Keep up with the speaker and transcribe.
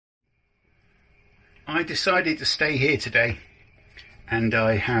I decided to stay here today, and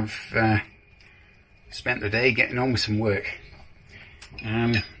I have spent the day getting on with some work.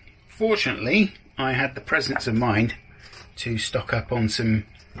 Fortunately, I had the presence of mind to stock up on some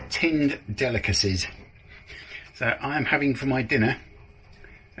tinned delicacies. So I'm having for my dinner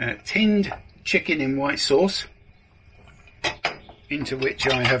tinned chicken in white sauce, into which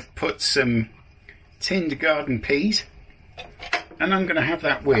I have put some tinned garden peas, and I'm going to have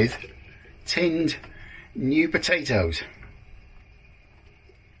that with tinned new potatoes.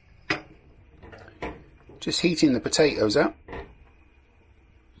 Just heating the potatoes up,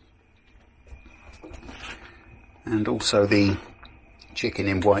 and also the chicken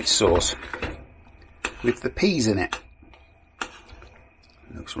in white sauce with the peas in it.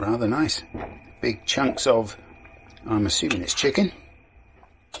 Looks rather nice. Big chunks of, I'm assuming it's chicken.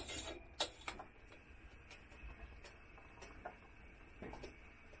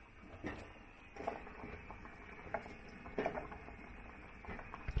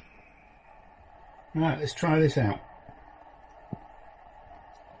 Right, let's try this out.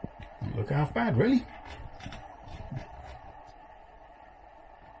 Doesn't look half bad, really.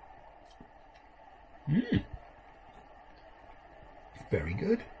 Very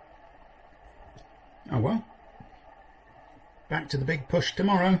good. Oh well. Back to the big push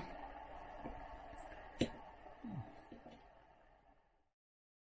tomorrow.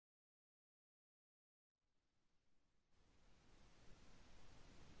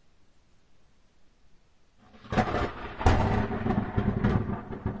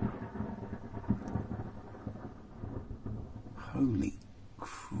 Holy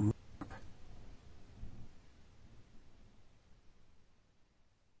crap.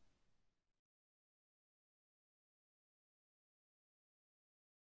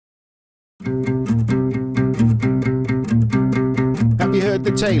 Have you heard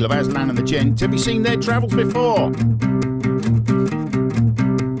the tale of Aslan and the Gent? Have you seen their travels before?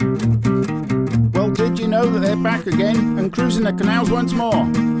 Well, did you know that they're back again and cruising the canals once more?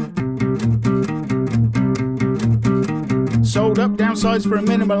 Sold up downsides for a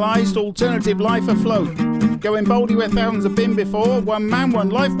minimalised alternative life afloat. Going boldly where thousands have been before. One man, one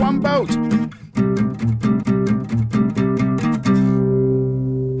life, one boat.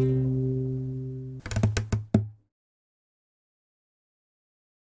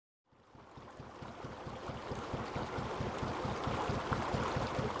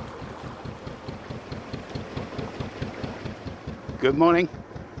 Good morning,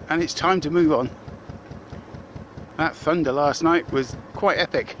 and it's time to move on. That thunder last night was quite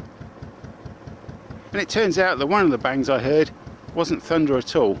epic, and it turns out that one of the bangs I heard wasn't thunder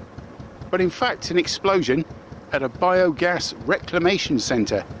at all, but in fact an explosion at a biogas reclamation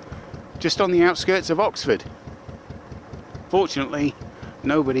centre just on the outskirts of Oxford. Fortunately,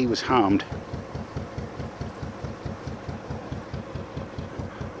 nobody was harmed.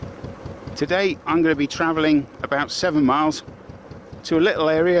 Today I'm going to be travelling about 7 miles to a little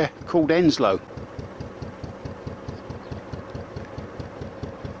area called Enslow.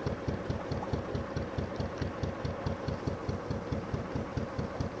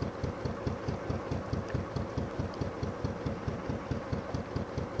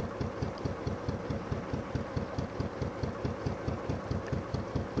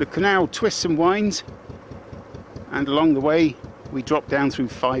 The canal twists and winds, and along the way we drop down through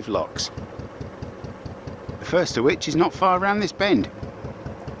 5 locks. The first of which is not far around this bend.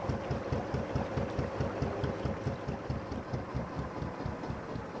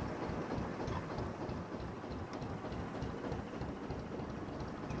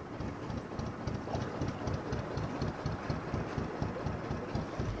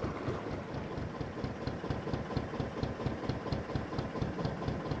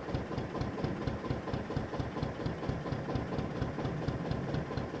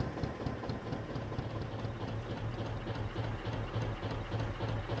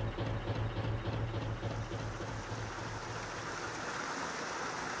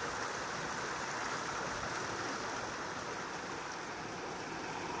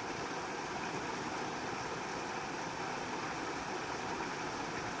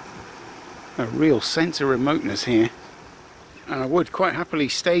 A real sense of remoteness here, and I would quite happily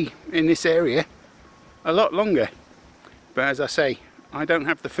stay in this area a lot longer, but as I say, I don't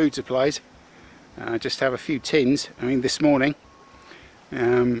have the food supplies. I just have a few tins. I mean, this morning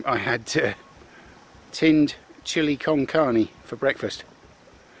I had tinned chili con carne for breakfast.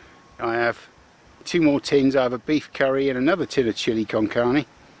 I have 2 more tins. I have a beef curry and another tin of chili con carne,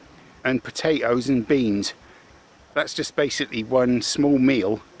 and potatoes and beans. That's just basically one small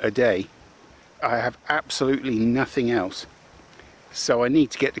meal a day. I have absolutely nothing else, so I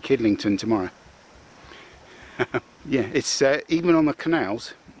need to get to Kidlington tomorrow. Yeah, it's even on the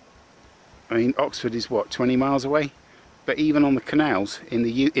canals. I mean, Oxford is what, 20 miles away? But even on the canals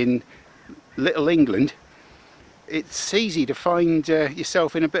in Little England, it's easy to find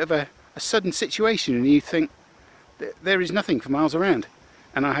yourself in a bit of a sudden situation, and you think there is nothing for miles around,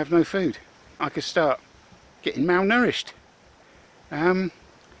 and I have no food. I could start getting malnourished.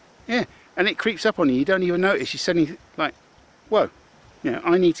 Yeah, and it creeps up on you. You don't even notice. You're suddenly like, whoa, you know,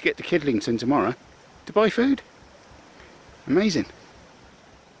 I need to get to Kidlington tomorrow to buy food. Amazing.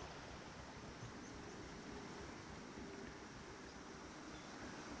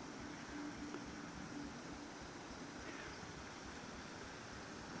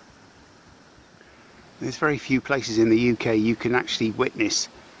 There's very few places in the UK you can actually witness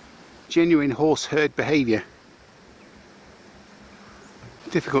genuine horse herd behaviour.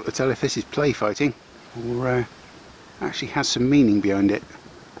 Difficult to tell if this is play fighting or actually has some meaning behind it.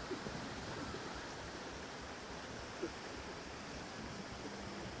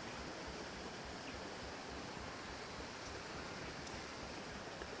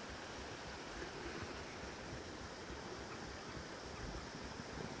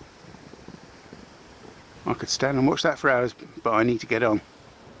 I could stand and watch that for hours, but I need to get on.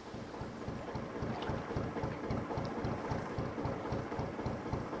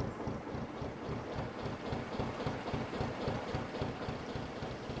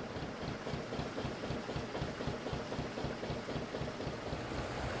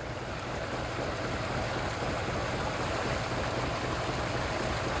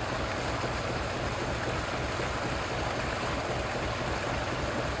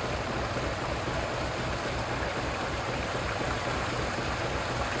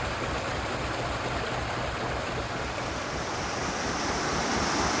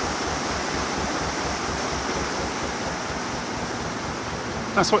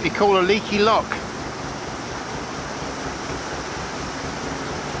 That's what you call a leaky lock.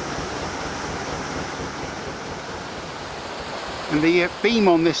 And the beam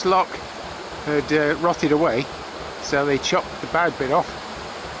on this lock had rotted away, so they chopped the bad bit off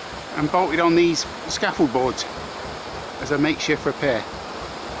and bolted on these scaffold boards as a makeshift repair.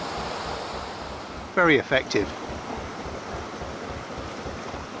 Very effective.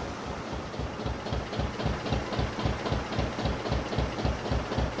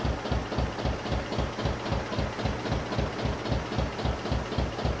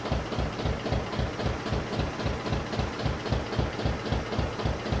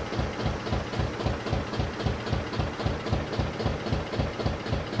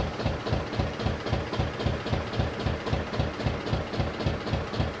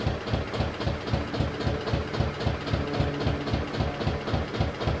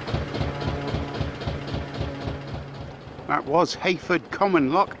 That was Heyford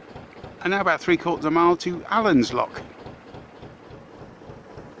Common Lock, and now about 3/4 of a mile to Allen's Lock.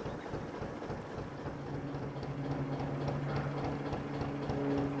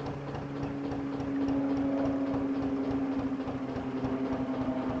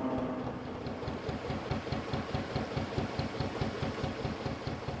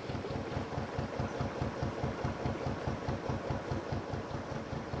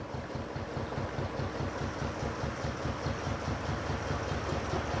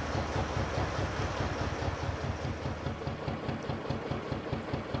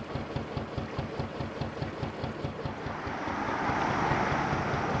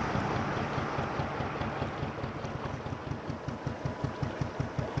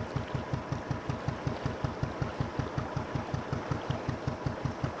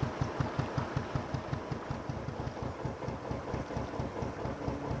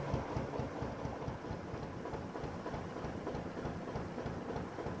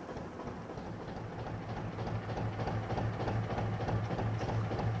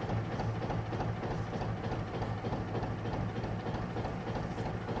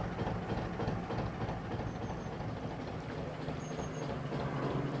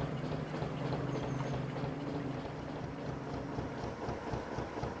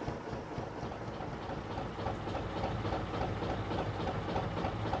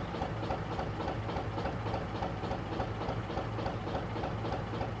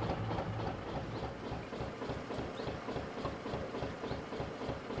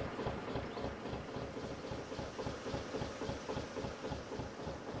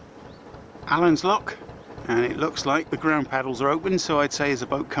 Allen's Lock, and it looks like the ground paddles are open, so I'd say there's a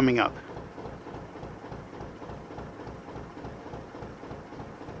boat coming up.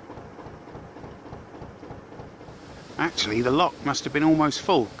 Actually, the lock must have been almost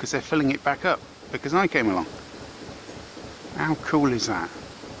full because they're filling it back up because I came along. How cool is that?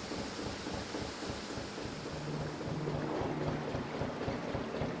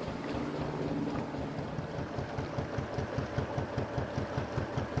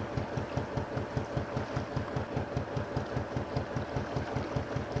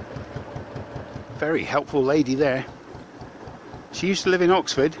 Very helpful lady there. She used to live in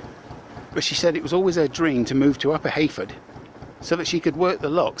Oxford, but she said it was always her dream to move to Upper Heyford so that she could work the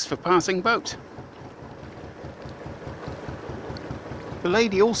locks for passing boats. The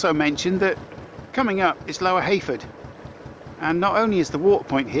lady also mentioned that coming up is Lower Heyford, and not only is the water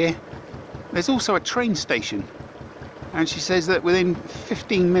point here, there's also a train station, and she says that within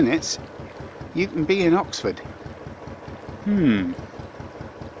 15 minutes you can be in Oxford.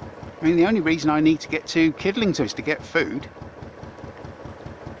 I mean, the only reason I need to get to Kidlington is to get food.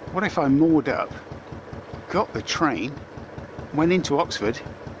 What if I moored up, got the train, went into Oxford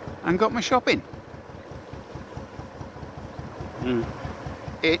and got my shopping?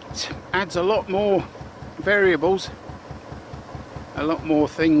 It adds a lot more variables, a lot more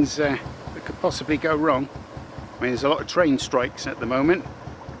things that could possibly go wrong. I mean, there's a lot of train strikes at the moment,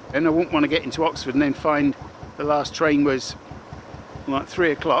 and I wouldn't want to get into Oxford and then find the last train was like 3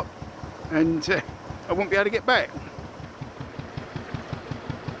 o'clock and I won't be able to get back.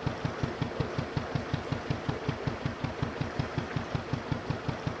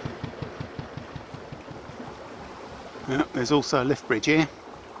 Yeah, there's also a lift bridge here.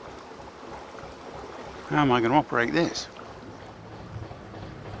 How am I going to operate this?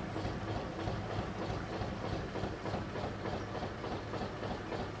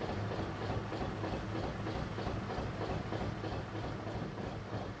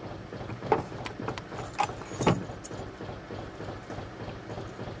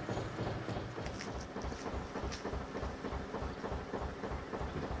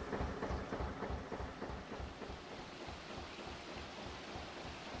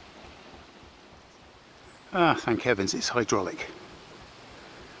 Ah, thank heavens it's hydraulic.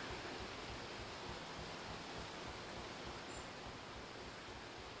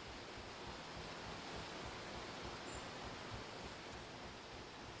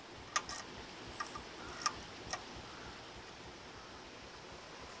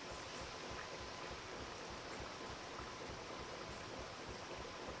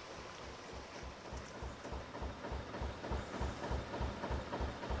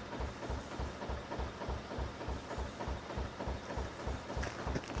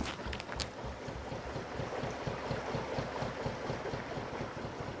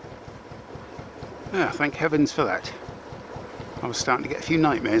 Ah, thank heavens for that. I was starting to get a few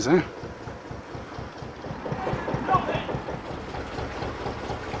nightmares there.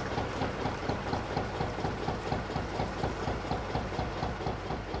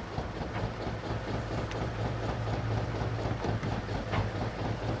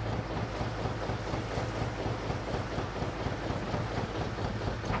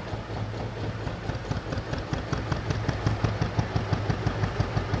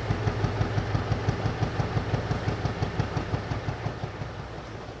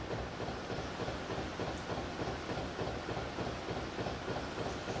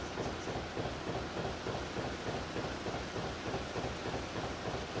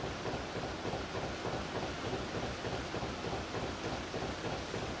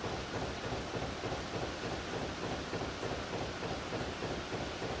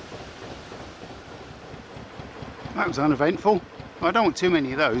 That was uneventful. I don't want too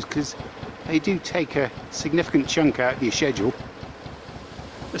many of those because they do take a significant chunk out of your schedule,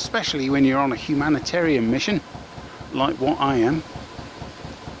 especially when you're on a humanitarian mission like what I am.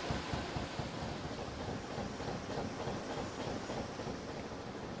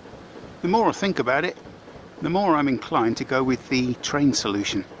 The more I think about it, the more I'm inclined to go with the train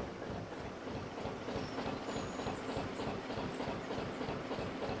solution.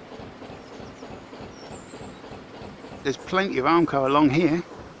 There's plenty of Armco along here.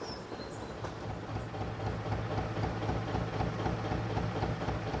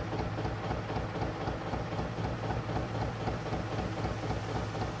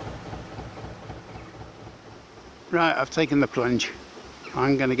 Right, I've taken the plunge.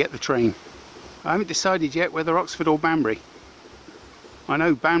 I'm going to get the train. I haven't decided yet whether Oxford or Banbury. I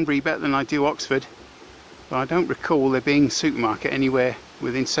know Banbury better than I do Oxford, but I don't recall there being a supermarket anywhere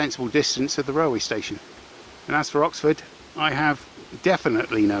within sensible distance of the railway station. And as for Oxford, I have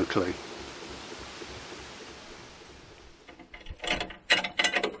definitely no clue.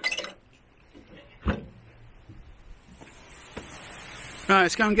 Right,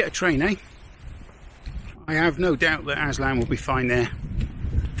 let's go and get a train, eh? I have no doubt that Aslan will be fine there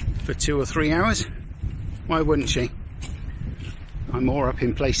for 2 or 3 hours. Why wouldn't she? I'm more up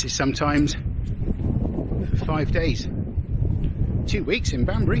in places sometimes for 5 days. 2 weeks in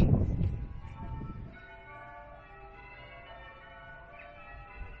Banbury.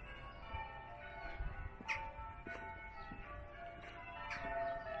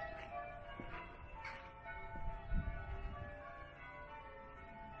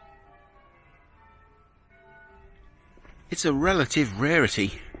 It's a relative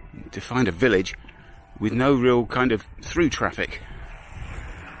rarity to find a village with no real kind of through traffic.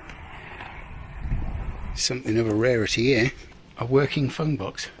 Something of a rarity here, a working phone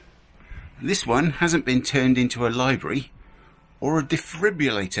box. This one hasn't been turned into a library or a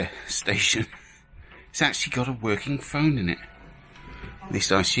defibrillator station. It's actually got a working phone in it. At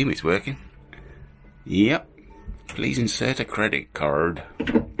least I assume it's working. Yep. Please insert a credit card.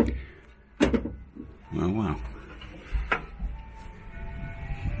 Oh wow.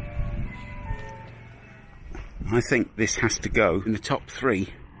 I think this has to go in the top 3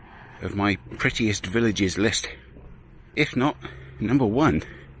 of my prettiest villages list. If not, number 1.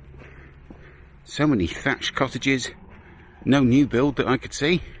 So many thatched cottages, no new build that I could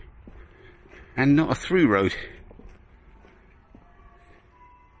see, and not a through road.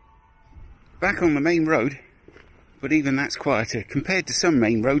 Back on the main road, but even that's quieter compared to some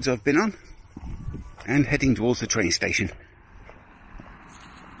main roads I've been on, and heading towards the train station.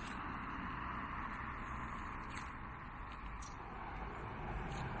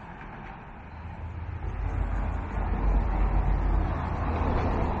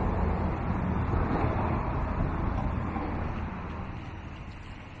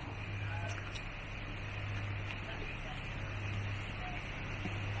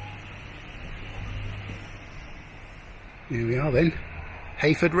 Here we are then,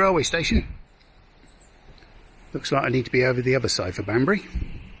 Heyford railway station. Looks like I need to be over the other side for Banbury.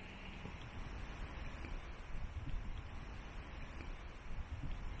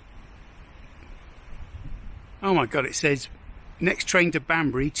 Oh my god, it says next train to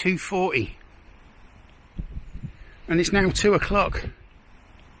Banbury 2:40. And it's now 2 o'clock.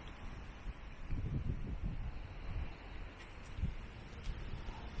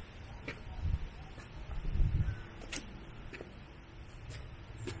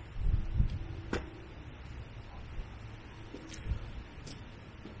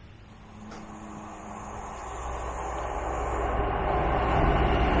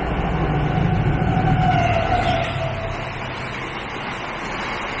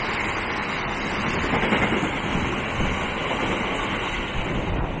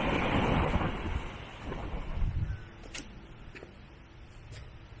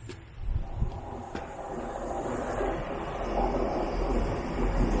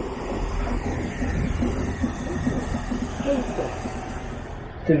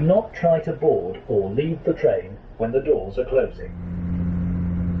 Do not try to board or leave the train when the doors are closing.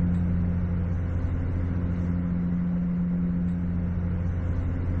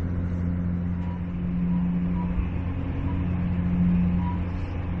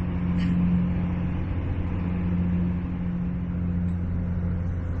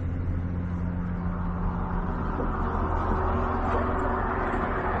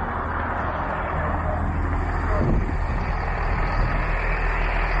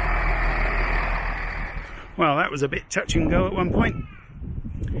 Well, that was a bit touch and go at one point.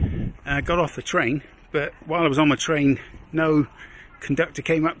 I got off the train, but while I was on the train, no conductor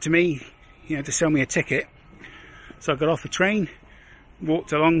came up to me, to sell me a ticket. So I got off the train,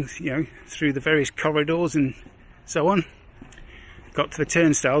 walked along, through the various corridors and so on. Got to the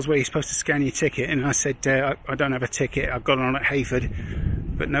turnstiles where you're supposed to scan your ticket, and I said, I don't have a ticket, I've got on at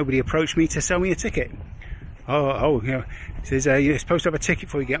Heyford, but nobody approached me to sell me a ticket. He says, you're supposed to have a ticket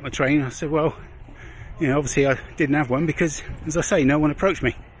before you get on the train. I said, well, obviously I didn't have one because, as I say, no one approached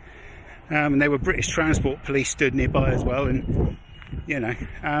me. And there were British Transport Police stood nearby as well, and,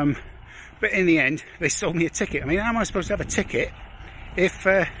 but in the end, they sold me a ticket. I mean, how am I supposed to have a ticket if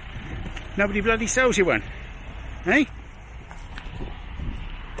nobody bloody sells you one? Eh?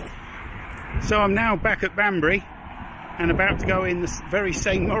 So I'm now back at Banbury and about to go in the very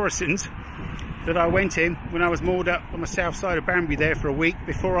same Morrison's that I went in when I was moored up on the south side of Banbury there for a week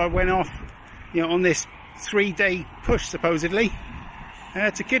before I went off, on this 3-day push supposedly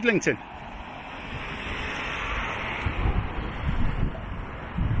to Kidlington.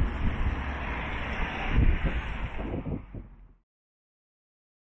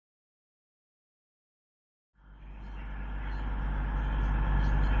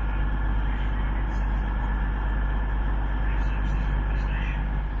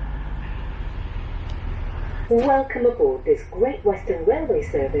 Welcome aboard this Great Western Railway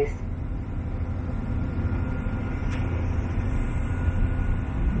service.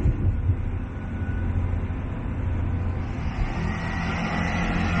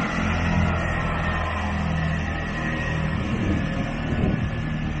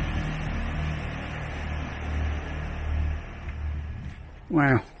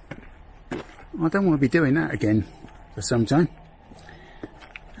 Wow, I don't want to be doing that again for some time.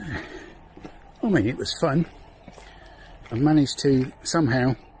 I mean, it was fun, I've managed to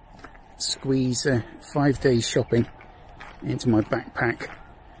somehow squeeze 5 days shopping into my backpack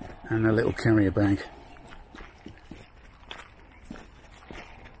and a little carrier bag.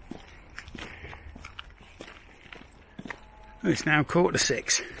 It's now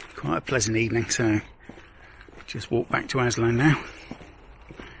 6:15, quite a pleasant evening, so just walk back to Aslan now,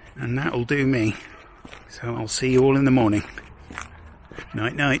 and that'll do me. So I'll see you all in the morning.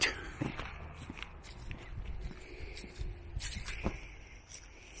 Night night.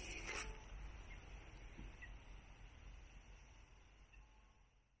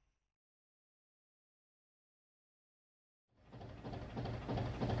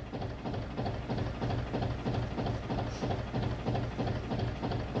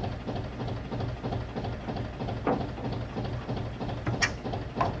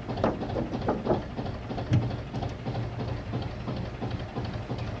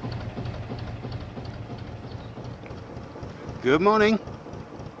 Good morning,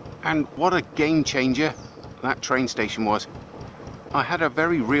 and what a game changer that train station was. I had a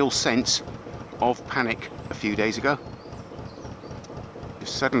very real sense of panic a few days ago. It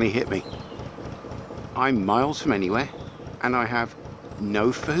suddenly hit me. I'm miles from anywhere and I have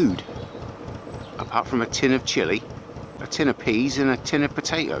no food apart from a tin of chilli, a tin of peas and a tin of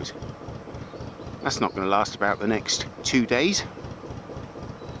potatoes. That's not going to last about the next 2 days.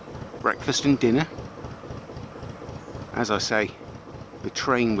 Breakfast and dinner. As I say, the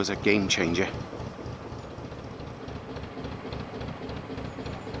train was a game changer.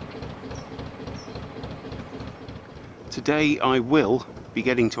 Today I will be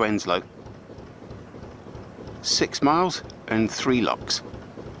getting to Enslow. 6 miles and 3 locks.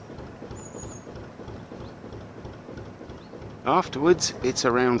 Afterwards, it's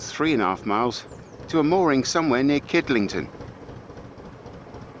around 3.5 miles to a mooring somewhere near Kidlington.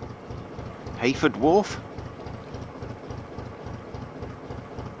 Heyford Wharf.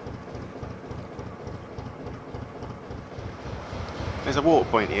 There's a water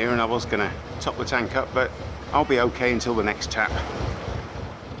point here and I was going to top the tank up, but I'll be okay until the next tap.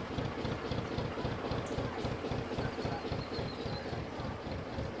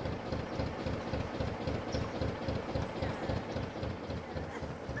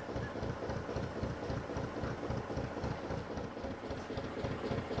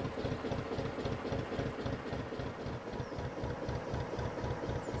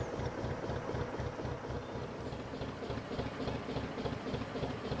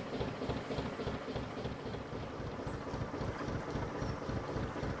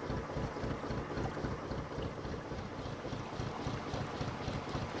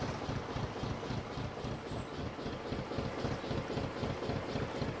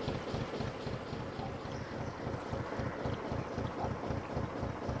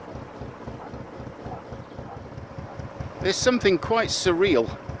 There's something quite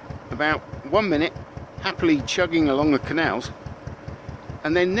surreal about 1 minute happily chugging along the canals,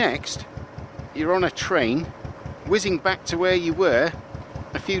 and then next you're on a train whizzing back to where you were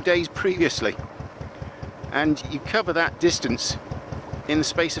a few days previously, and you cover that distance in the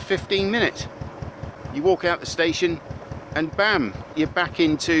space of 15 minutes. You walk out the station and bam, you're back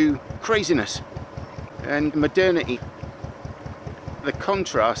into craziness and modernity. The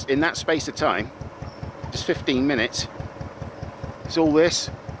contrast in that space of time, just 15 minutes, is all this,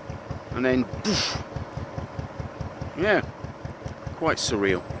 and then poof. Yeah, quite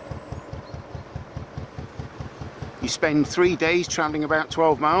surreal. You spend 3 days travelling about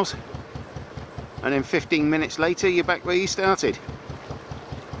 12 miles, and then 15 minutes later you're back where you started.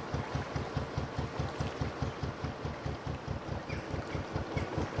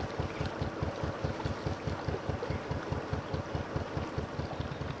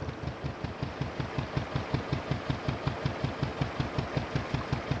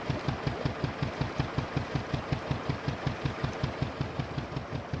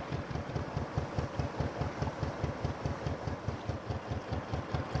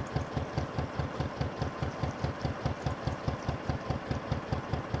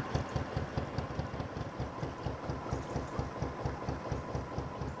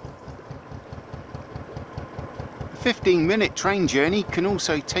 A 15-minute train journey can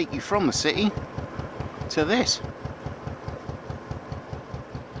also take you from the city to this.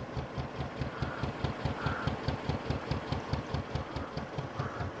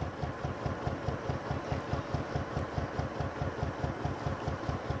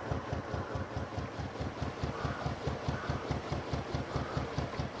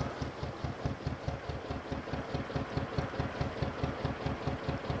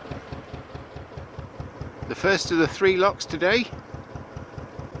 The first of the 3 locks today,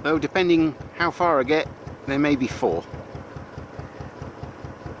 though depending how far I get, there may be 4.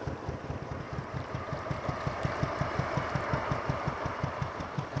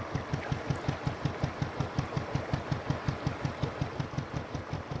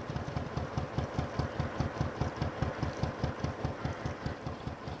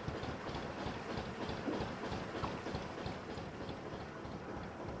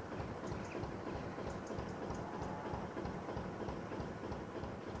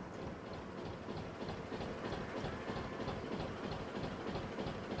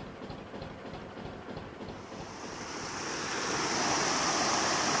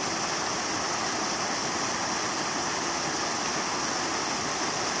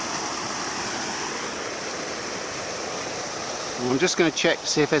 I'm just going to check to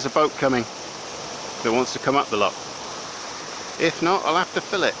see if there's a boat coming that wants to come up the lock. If not, I'll have to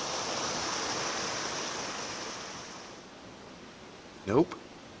fill it. Nope.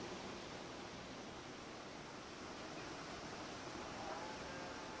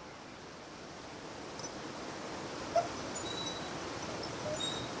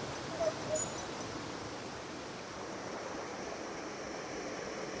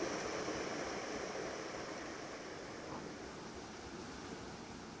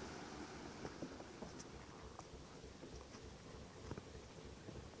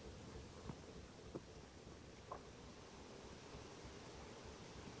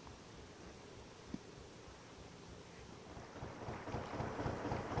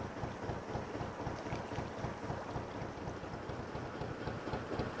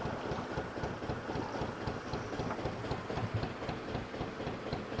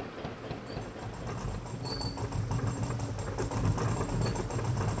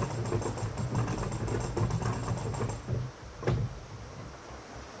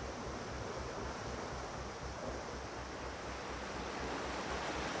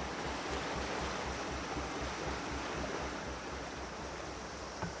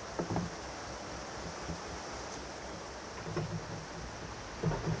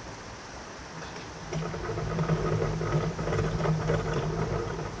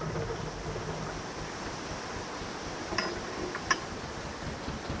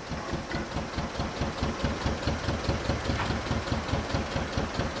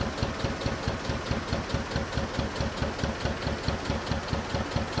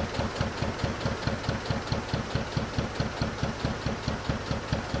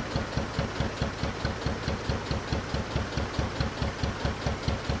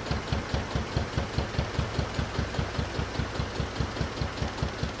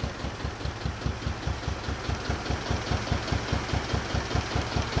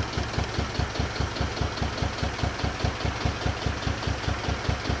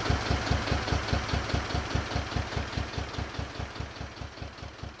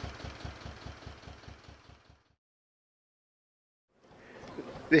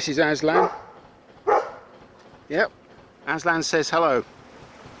 This is Aslan. Yep, Aslan says hello.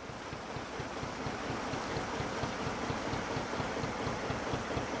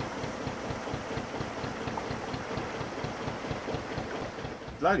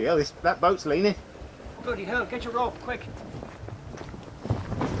 Bloody hell, that boat's leaning. Bloody hell, get your rope, quick.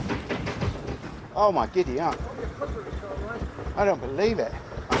 Oh my giddy aunt. I don't believe it.